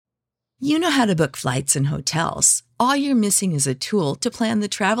You know how to book flights and hotels. All you're missing is a tool to plan the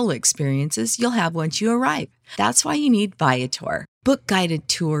travel experiences you'll have once you arrive. That's why you need Viator. Book guided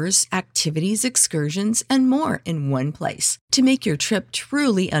tours, activities, excursions, and more in one place to make your trip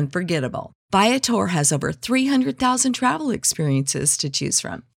truly unforgettable. Viator has over 300,000 travel experiences to choose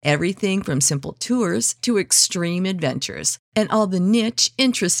from. Everything from simple tours to extreme adventures and all the niche,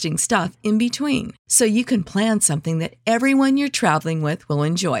 interesting stuff in between. So you can plan something that everyone you're traveling with will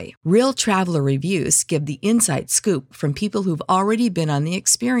enjoy. Real traveler reviews give the inside scoop from people who've already been on the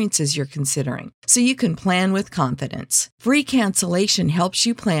experiences you're considering. So you can plan with confidence. Free cancellation helps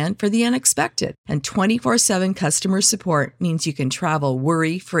you plan for the unexpected. And 24/7 customer support means you can travel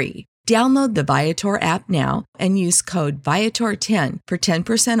worry-free. Download the Viator app now and use code Viator10 for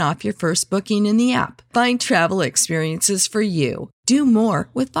 10% off your first booking in the app. Find travel experiences for you. Do more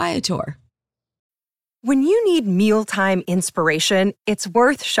with Viator. When you need mealtime inspiration, it's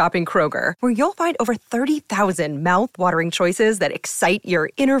worth shopping Kroger, where you'll find over 30,000 mouth-watering choices that excite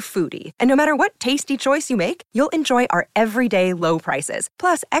your inner foodie. And no matter what tasty choice you make, you'll enjoy our everyday low prices,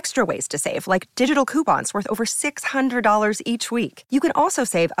 plus extra ways to save, like digital coupons worth over $600 each week. You can also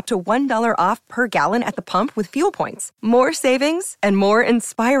save up to $1 off per gallon at the pump with fuel points. More savings and more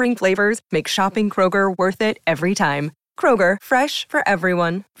inspiring flavors make shopping Kroger worth it every time. Kroger, fresh for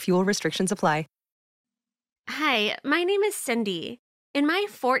everyone. Fuel restrictions apply. Hi, my name is Cindy. In my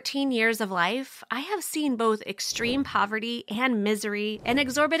 14 years of life, I have seen both extreme poverty and misery and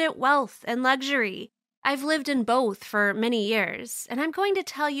exorbitant wealth and luxury. I've lived in both for many years, and I'm going to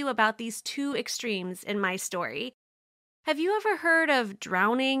tell you about these two extremes in my story. Have you ever heard of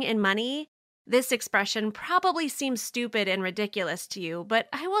drowning in money? This expression probably seems stupid and ridiculous to you, but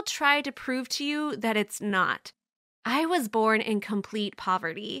I will try to prove to you that it's not. I was born in complete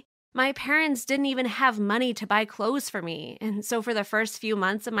poverty. My parents didn't even have money to buy clothes for me, and so for the first few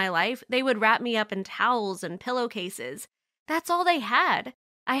months of my life, they would wrap me up in towels and pillowcases. That's all they had.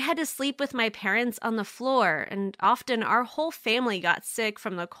 I had to sleep with my parents on the floor, and often our whole family got sick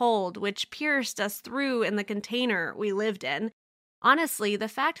from the cold, which pierced us through in the container we lived in. Honestly, the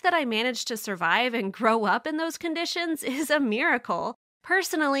fact that I managed to survive and grow up in those conditions is a miracle.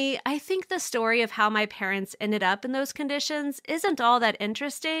 Personally, I think the story of how my parents ended up in those conditions isn't all that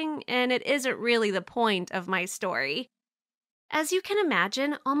interesting, and it isn't really the point of my story. As you can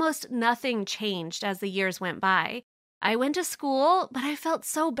imagine, almost nothing changed as the years went by. I went to school, but I felt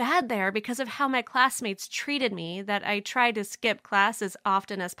so bad there because of how my classmates treated me that I tried to skip class as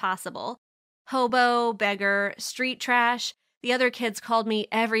often as possible. Hobo, beggar, street trash, the other kids called me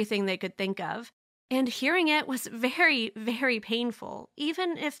everything they could think of. And hearing it was very, very painful,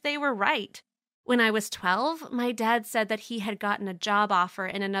 even if they were right. When I was 12, my dad said that he had gotten a job offer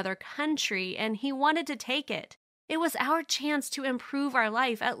in another country and he wanted to take it. It was our chance to improve our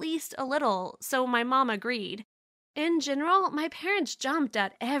life at least a little, so my mom agreed. In general, my parents jumped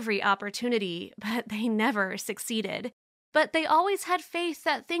at every opportunity, but they never succeeded. But they always had faith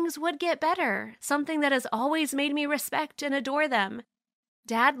that things would get better, something that has always made me respect and adore them.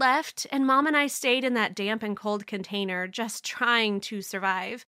 Dad left, and Mom and I stayed in that damp and cold container, just trying to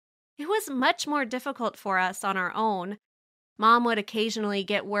survive. It was much more difficult for us on our own. Mom would occasionally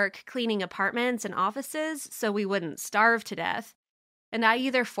get work cleaning apartments and offices so we wouldn't starve to death. And I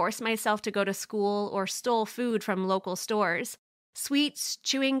either forced myself to go to school or stole food from local stores. Sweets,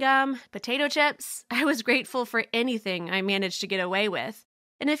 chewing gum, potato chips. I was grateful for anything I managed to get away with.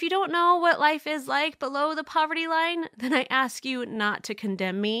 And if you don't know what life is like below the poverty line, then I ask you not to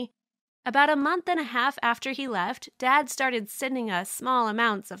condemn me. About a month and a half after he left, Dad started sending us small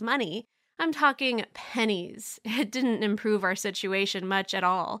amounts of money. I'm talking pennies. It didn't improve our situation much at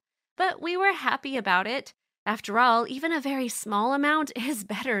all. But we were happy about it. After all, even a very small amount is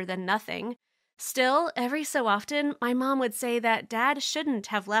better than nothing. Still, every so often, my mom would say that Dad shouldn't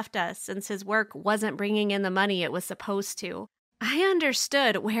have left us since his work wasn't bringing in the money it was supposed to. I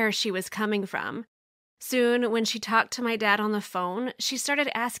understood where she was coming from. Soon, when she talked to my dad on the phone, she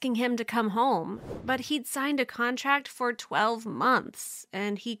started asking him to come home, but he'd signed a contract for 12 months,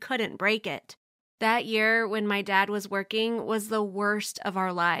 and he couldn't break it. That year, when my dad was working, was the worst of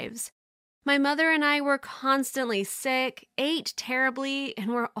our lives. My mother and I were constantly sick, ate terribly, and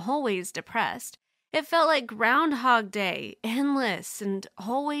were always depressed. It felt like Groundhog Day, endless and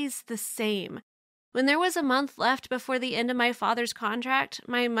always the same. When there was a month left before the end of my father's contract,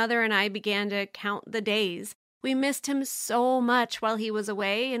 my mother and I began to count the days. We missed him so much while he was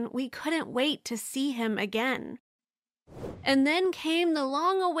away, and we couldn't wait to see him again. And then came the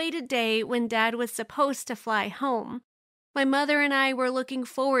long-awaited day when Dad was supposed to fly home. My mother and I were looking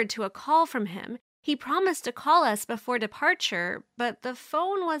forward to a call from him. He promised to call us before departure, but the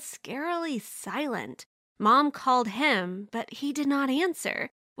phone was scarily silent. Mom called him, but he did not answer.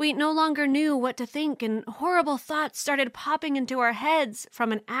 We no longer knew what to think, and horrible thoughts started popping into our heads,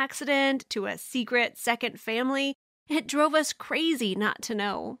 from an accident to a secret second family. It drove us crazy not to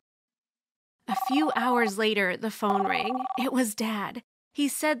know. A few hours later, the phone rang. It was Dad. He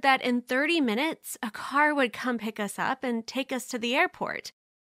said that in 30 minutes, a car would come pick us up and take us to the airport.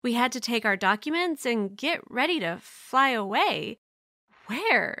 We had to take our documents and get ready to fly away.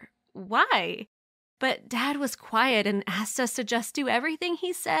 Where? Why? But Dad was quiet and asked us to just do everything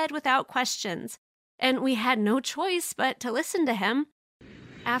he said without questions, and we had no choice but to listen to him.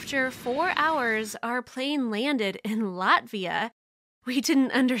 After 4 hours, our plane landed in Latvia. We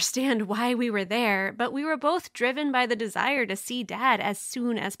didn't understand why we were there, but we were both driven by the desire to see Dad as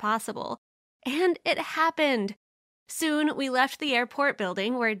soon as possible. And it happened. Soon, we left the airport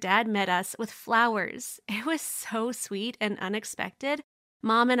building where Dad met us with flowers. It was so sweet and unexpected.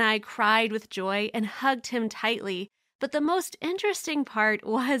 Mom and I cried with joy and hugged him tightly, but the most interesting part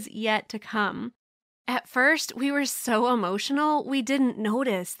was yet to come. At first, we were so emotional, we didn't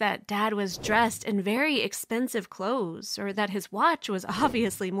notice that Dad was dressed in very expensive clothes, or that his watch was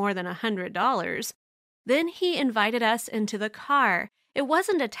obviously more than $100. Then he invited us into the car. It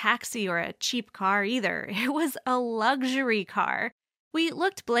wasn't a taxi or a cheap car either. It was a luxury car. We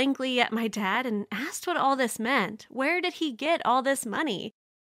looked blankly at my dad and asked what all this meant. Where did he get all this money?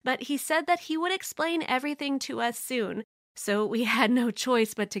 But he said that he would explain everything to us soon, so we had no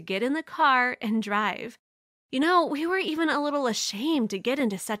choice but to get in the car and drive. You know, we were even a little ashamed to get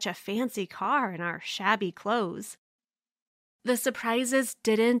into such a fancy car in our shabby clothes. The surprises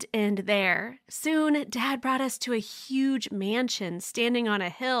didn't end there. Soon, Dad brought us to a huge mansion standing on a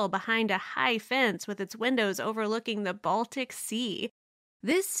hill behind a high fence with its windows overlooking the Baltic Sea.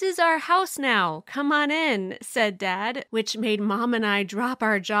 "This is our house now. Come on in," said Dad, which made Mom and I drop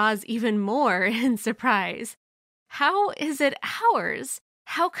our jaws even more in surprise. How is it ours?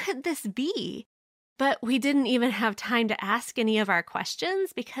 How could this be? But we didn't even have time to ask any of our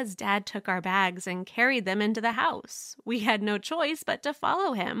questions because Dad took our bags and carried them into the house. We had no choice but to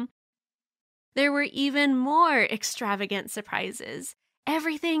follow him. There were even more extravagant surprises.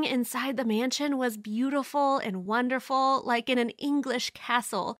 Everything inside the mansion was beautiful and wonderful, like in an English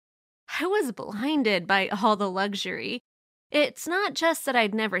castle. I was blinded by all the luxury. It's not just that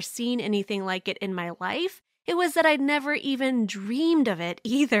I'd never seen anything like it in my life, it was that I'd never even dreamed of it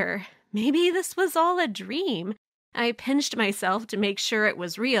either. Maybe this was all a dream. I pinched myself to make sure it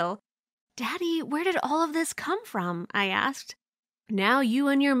was real. "Daddy, where did all of this come from?" I asked. "Now you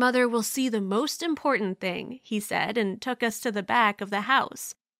and your mother will see the most important thing," he said, and took us to the back of the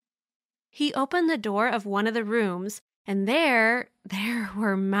house. He opened the door of one of the rooms, and there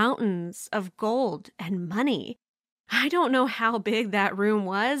were mountains of gold and money. I don't know how big that room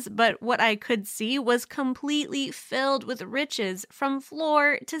was, but what I could see was completely filled with riches from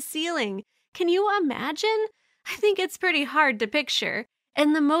floor to ceiling. Can you imagine? I think it's pretty hard to picture.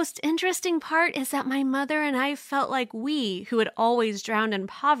 And the most interesting part is that my mother and I felt like we, who had always drowned in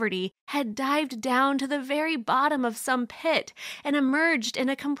poverty, had dived down to the very bottom of some pit and emerged in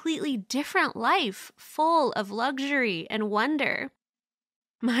a completely different life, full of luxury and wonder.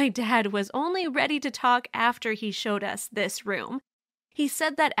 My dad was only ready to talk after he showed us this room. He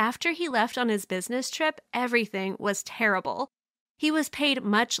said that after he left on his business trip, everything was terrible. He was paid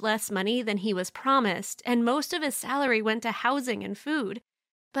much less money than he was promised, and most of his salary went to housing and food.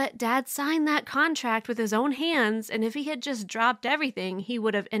 But Dad signed that contract with his own hands, and if he had just dropped everything, he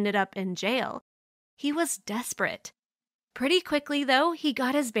would have ended up in jail. He was desperate. Pretty quickly, though, he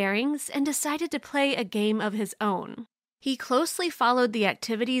got his bearings and decided to play a game of his own. He closely followed the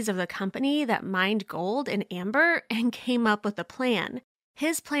activities of the company that mined gold and amber and came up with a plan.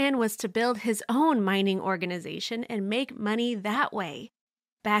 His plan was to build his own mining organization and make money that way.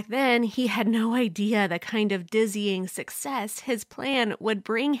 Back then, he had no idea the kind of dizzying success his plan would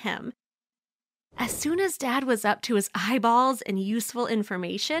bring him. As soon as Dad was up to his eyeballs in useful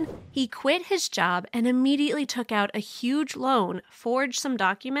information, he quit his job and immediately took out a huge loan, forged some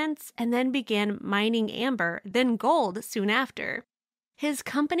documents, and then began mining amber, then gold soon after. His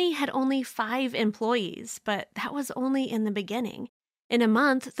company had only 5 employees, but that was only in the beginning. In a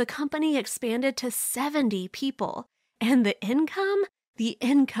month, the company expanded to 70 people, and the income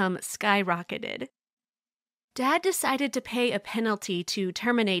skyrocketed. Dad decided to pay a penalty to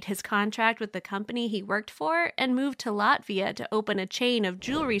terminate his contract with the company he worked for and moved to Latvia to open a chain of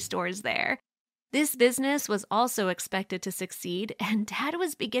jewelry stores there. This business was also expected to succeed, and Dad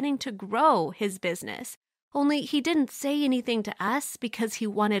was beginning to grow his business. only he didn't say anything to us because he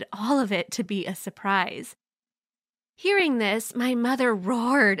wanted all of it to be a surprise. Hearing this, my mother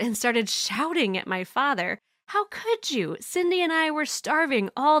roared and started shouting at my father. How could you? Cindy and I were starving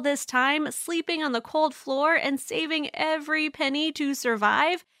all this time, sleeping on the cold floor and saving every penny to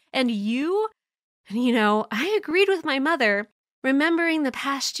survive. And you? And I agreed with my mother. Remembering the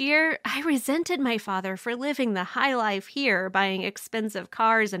past year, I resented my father for living the high life here, buying expensive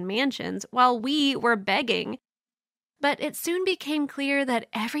cars and mansions while we were begging. But it soon became clear that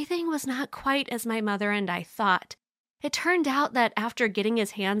everything was not quite as my mother and I thought. It turned out that after getting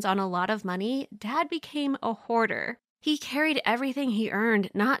his hands on a lot of money, Dad became a hoarder. He carried everything he earned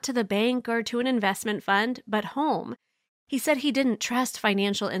not to the bank or to an investment fund, but home. He said he didn't trust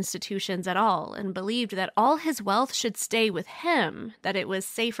financial institutions at all and believed that all his wealth should stay with him, that it was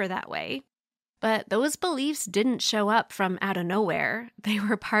safer that way. But those beliefs didn't show up from out of nowhere. They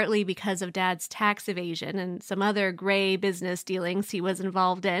were partly because of Dad's tax evasion and some other gray business dealings he was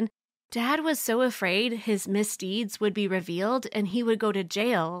involved in. Dad was so afraid his misdeeds would be revealed and he would go to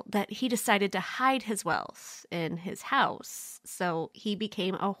jail that he decided to hide his wealth in his house, so he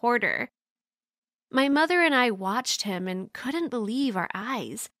became a hoarder. My mother and I watched him and couldn't believe our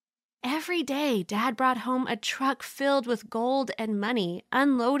eyes. Every day, Dad brought home a truck filled with gold and money,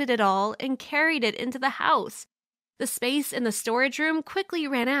 unloaded it all, and carried it into the house. The space in the storage room quickly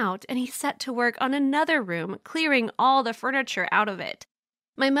ran out, and he set to work on another room, clearing all the furniture out of it.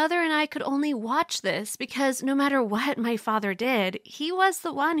 My mother and I could only watch this because no matter what my father did, he was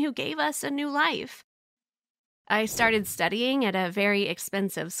the one who gave us a new life. I started studying at a very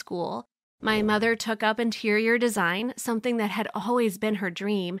expensive school. My mother took up interior design, something that had always been her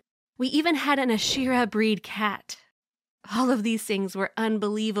dream. We even had an Ashira breed cat. All of these things were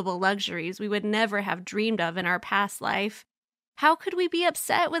unbelievable luxuries we would never have dreamed of in our past life. How could we be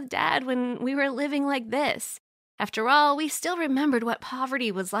upset with Dad when we were living like this? After all, we still remembered what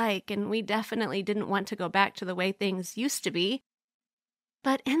poverty was like, and we definitely didn't want to go back to the way things used to be.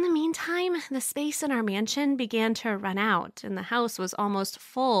 But in the meantime, the space in our mansion began to run out, and the house was almost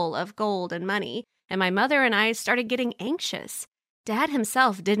full of gold and money, and my mother and I started getting anxious. Dad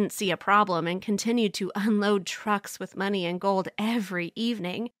himself didn't see a problem and continued to unload trucks with money and gold every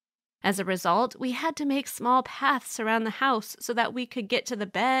evening. As a result, we had to make small paths around the house so that we could get to the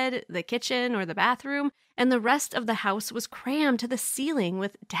bed, the kitchen, or the bathroom, and the rest of the house was crammed to the ceiling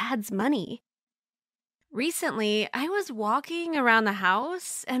with Dad's money. Recently, I was walking around the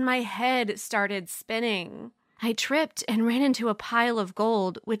house and my head started spinning. I tripped and ran into a pile of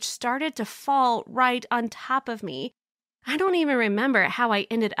gold, which started to fall right on top of me. I don't even remember how I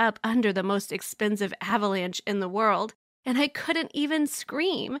ended up under the most expensive avalanche in the world, and I couldn't even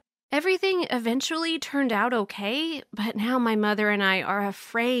scream. Everything eventually turned out okay, but now my mother and I are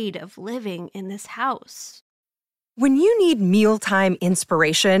afraid of living in this house. When you need mealtime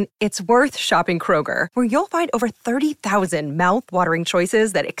inspiration, it's worth shopping Kroger, where you'll find over 30,000 mouth-watering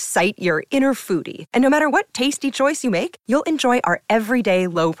choices that excite your inner foodie. And no matter what tasty choice you make, you'll enjoy our everyday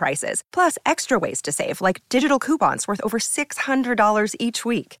low prices, plus extra ways to save, like digital coupons worth over $600 each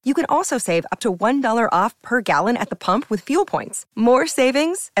week. You can also save up to $1 off per gallon at the pump with fuel points. More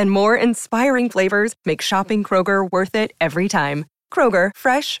savings and more inspiring flavors make shopping Kroger worth it every time. Kroger,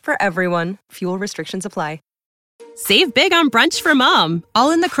 fresh for everyone. Fuel restrictions apply. Save big on brunch for mom,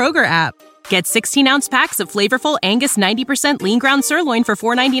 all in the Kroger app. Get 16-ounce packs of flavorful Angus 90% lean ground sirloin for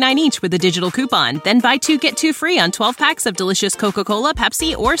 $4.99 each with a digital coupon. Then buy 2, get 2 free on 12 packs of delicious Coca-Cola,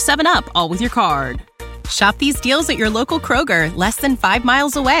 Pepsi, or 7-Up, all with your card. Shop these deals at your local Kroger, less than 5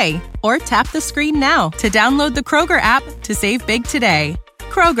 miles away. Or tap the screen now to download the Kroger app to save big today.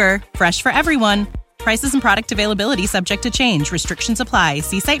 Kroger, fresh for everyone. Prices and product availability subject to change. Restrictions apply.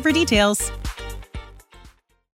 See site for details.